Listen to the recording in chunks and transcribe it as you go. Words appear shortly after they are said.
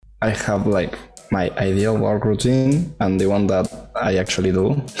I have like my ideal work routine and the one that I actually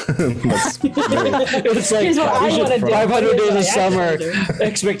do. That's very It's like Here's what I want to do. 500 Here's days what of I summer, actually do.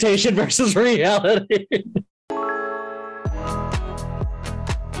 expectation versus reality.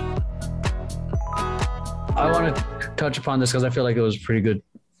 I want to touch upon this because I feel like it was pretty good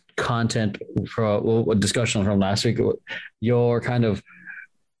content for a discussion from last week. Your kind of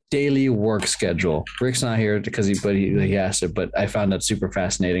daily work schedule. Rick's not here because he asked it, but I found that super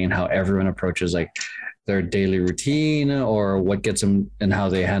fascinating and how everyone approaches like their daily routine or what gets them and how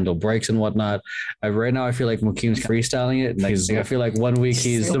they handle breaks and whatnot. Right now I feel like Mukim's freestyling it. Like, I feel like 1 week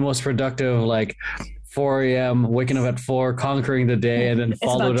he's the most productive, like 4 a.m. waking up at 4, conquering the day, and then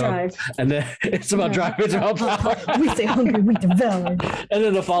followed up. Drive. And then it's about drive, it's about power. We stay hungry, we devour. And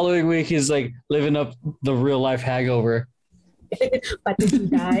then the following week he's like living up the real life hangover. But did you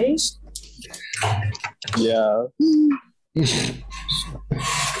die? Yeah.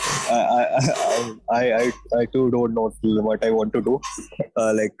 I too don't know what I want to do.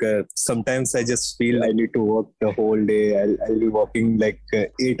 Sometimes I just feel I need to work the whole day. I'll be working like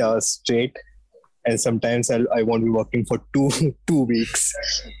 8 hours straight, and sometimes I won't be working for two weeks.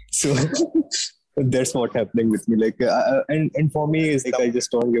 So that's what happening with me. Like, and for me, it's like I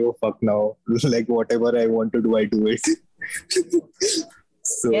just don't give a fuck now. Like whatever I want to do, I do it.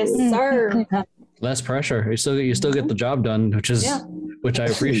 So, Yes, sir. Less pressure. You still get the job done, which I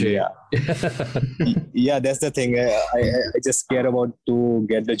appreciate. Yeah, that's the thing. I just care about to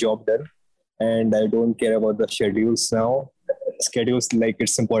get the job done, and I don't care about the schedules now. Schedules, like,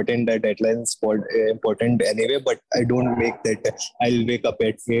 it's important, that deadlines important anyway, but I don't make that. I'll wake up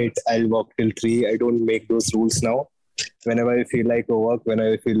at 8, I'll work till 3. I don't make those rules now. Whenever I feel like work,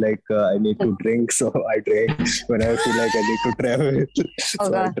 whenever I feel like I need to drink, so I drink. Whenever I feel like I need to travel,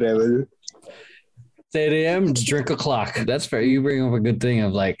 so I travel. 8 a.m. drink a clock. That's fair. You bring up a good thing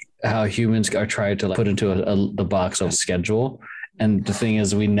of like how humans are trying to like put into the box of schedule. And the thing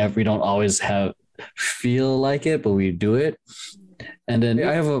is, we don't always feel like it, but we do it. And then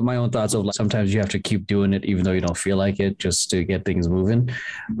I have my own thoughts of like, sometimes you have to keep doing it even though you don't feel like it, just to get things moving.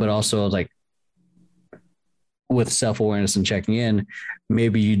 But also like with self-awareness and checking in,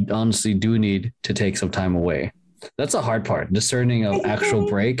 maybe you honestly do need to take some time away. That's a hard part, discerning of actual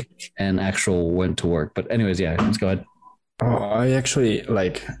break and actual when to work. But anyways, yeah, let's go ahead. I actually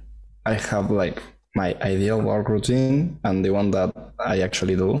I have like my ideal work routine and the one that I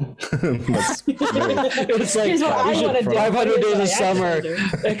actually do. That's It's like Here's what I want to do. 500 days of Here's what I summer, actually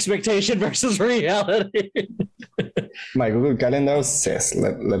do. expectation versus reality. my Google Calendar says,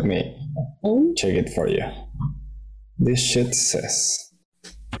 let me check it for you. This shit says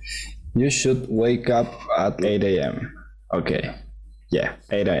you should wake up at 8 a.m. Okay. Yeah,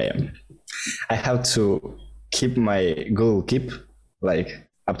 8 a.m. I have to keep my Google Keep like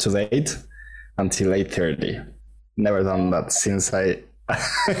up to date until 8:30. Never done that since I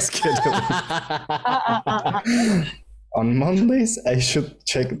scheduled. On Mondays, I should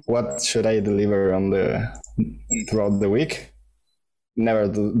check what should I deliver throughout the week. Never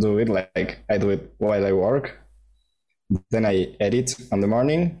do it, like I do it while I work. Then I edit on the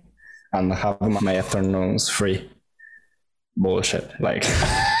morning and have my afternoons free. Bullshit. Like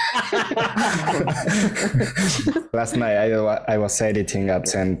last night I was editing at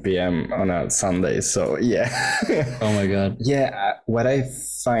 10 p.m. on a Sunday. So yeah. Oh my God. Yeah, what I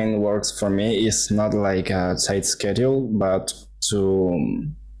find works for me is not like a tight schedule, but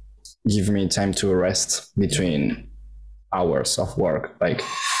to give me time to rest between hours of work. Like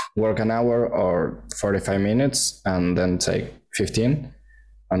work an hour or 45 minutes and then take 15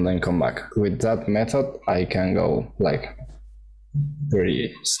 and then come back. With that method, I can go like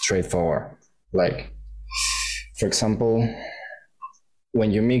pretty straightforward. Like, for example,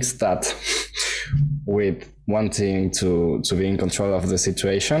 when you mix that with wanting to be in control of the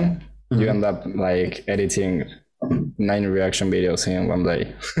situation, you end up like editing 9 reaction videos in one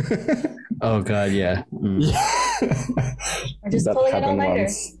day. Oh God, yeah. Or just pulling an all-nighter.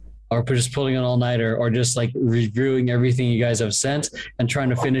 Or just pulling an all-nighter, or just like reviewing everything you guys have sent and trying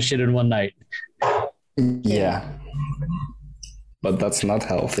to finish it in one night. Yeah. But that's not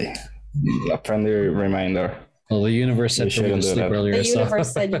healthy. A friendly reminder. Well, the universe said for me to sleep earlier. The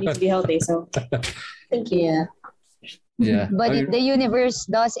universe said you need to be healthy, so thank you. Yeah. Yeah. But if the universe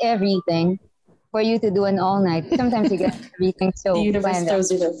does everything for you to do an all night, sometimes you get everything so The universe planned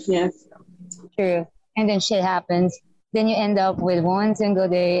throws it up. Yeah. true. And then shit happens. Then you end up with one single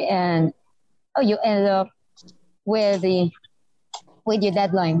day and you end up with your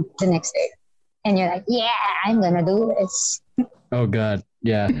deadline the next day. And you're like, yeah, I'm gonna do this. Oh God.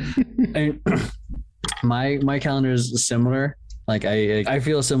 Yeah. My calendar is similar. Like I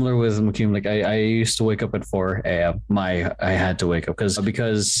feel similar with McCune. Like I used to wake up at 4 a.m. I had to wake up because it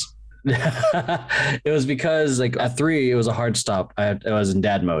was because like at 3 it was a hard stop. I was in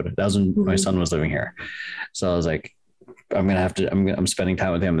dad mode. That was when my son was living here, so I was like, I'm spending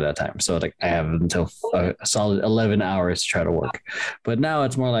time with him at that time. So like I have until a solid 11 hours to try to work. But now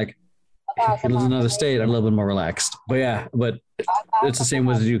it's more like he lives in another state. I'm a little bit more relaxed. But yeah, but it's the same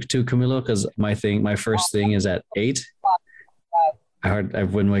with you too, Camilo, because my first thing is at 8.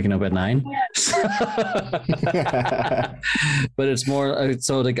 I've been waking up at 9. But it's more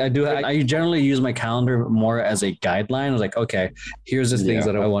so like I generally use my calendar more as a guideline. I was like, okay, here's the things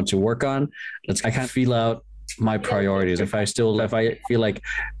that I want to work on. I kind of feel out my priorities. If I feel like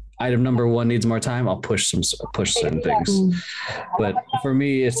item number 1 needs more time, I'll push certain things. But for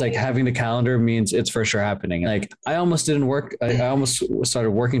me, it's like having the calendar means it's for sure happening. Like I almost didn't work. I almost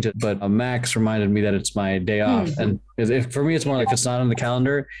started working but Max reminded me that it's my day off. And if for me, it's more like it's not on the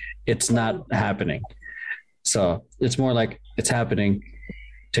calendar, it's not happening. So it's more like it's happening,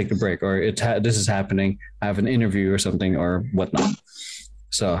 take the break, or this is happening, I have an interview or something or whatnot.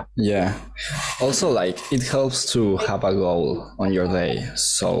 So yeah, also like it helps to have a goal on your day.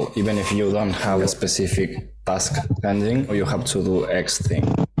 So even if you don't have a specific task pending, or you have to do X thing,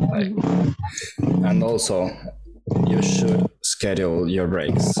 like, and also you should schedule your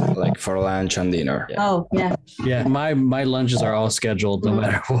breaks like for lunch and dinner. Oh yeah. My lunches are all scheduled no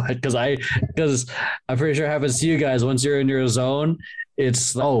matter what, because I'm pretty sure it happens to you guys. Once you're in your zone,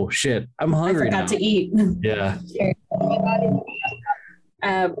 it's oh shit, I'm hungry. I forgot to eat. Yeah.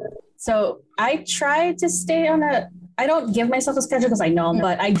 So I try to stay on I don't give myself a schedule because I know,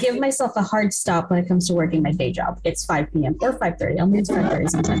 but I give myself a hard stop when it comes to working my day job. It's 5 p.m. or 5:30. I'll move to 5:30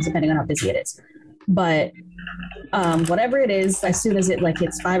 sometimes, depending on how busy it is. But whatever it is, as soon as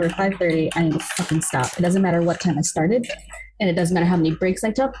it's 5 or 5:30, I need to fucking stop. It doesn't matter what time I started, and it doesn't matter how many breaks I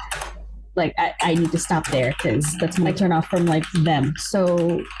took. Like I need to stop there because that's when I turn off from like them.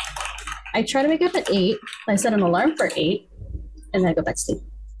 So I try to wake up at 8. I set an alarm for 8. And then I go back to sleep.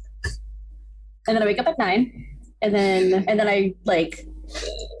 And then I wake up at 9. And then I like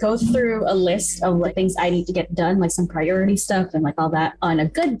go through a list of like things I need to get done, like some priority stuff and like all that. On a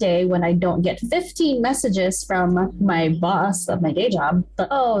good day, when I don't get 15 messages from my boss of my day job, but,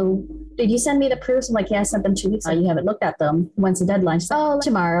 oh, did you send me the proofs? I'm like, yeah, I sent them 2 weeks ago. You haven't looked at them. When's the deadline? She's like, oh,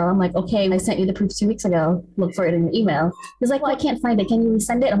 tomorrow. I'm like, okay, I sent you the proofs 2 weeks ago. Look for it in your email. He's like, well, I can't find it. Can you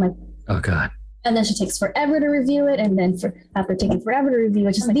resend it? I'm like, oh God. And then she takes forever to review it. And then after taking forever to review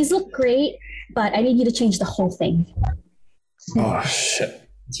it, she's like, these look great, but I need you to change the whole thing. Oh, shit.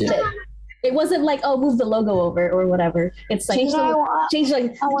 Yeah. It wasn't like, oh, move the logo over or whatever. It's like, change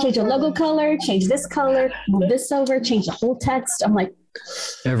the logo color, change this color, move this over, change the whole text. I'm like,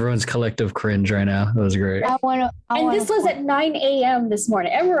 everyone's collective cringe right now. That was great. And this was at 9 a.m. this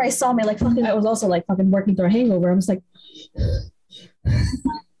morning. Everywhere I saw me, like, fucking, I was also like fucking working through a hangover. I was like,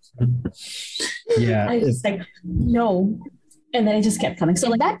 yeah, I was like, no. And then it just kept coming. So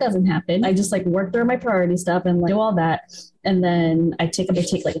like that doesn't happen. I just like work through my priority stuff and like do all that. And then I take like a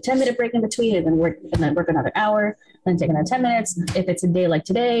 10-minute break in between and then work another hour, then take another 10 minutes. If it's a day like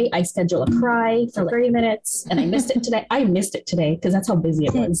today, I schedule a cry for like 30 minutes and I missed it today. I missed it today because that's how busy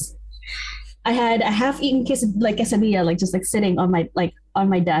it was. I had a half-eaten quesadilla, like just like sitting on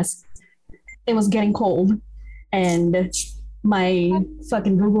my desk. It was getting cold and my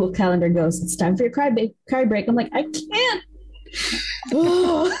fucking Google Calendar goes, it's time for your cry break. I'm like, I can't.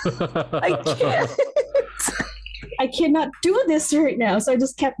 I can't. I cannot do this right now. So I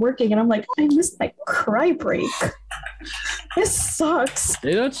just kept working and I'm like, I missed my cry break. This sucks.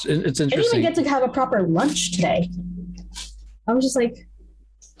 You know, it's interesting. I didn't even get to have a proper lunch today. I was just like,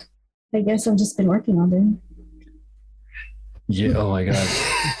 I guess I've just been working all day. Yeah. Oh my God.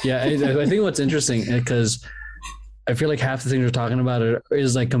 Yeah. I think what's interesting because I feel like half the things we're talking about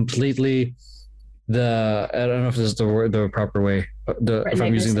is like completely I don't know if this is the proper way. If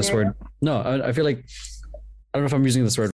I'm using this word. No, I feel like, I don't know if I'm using this word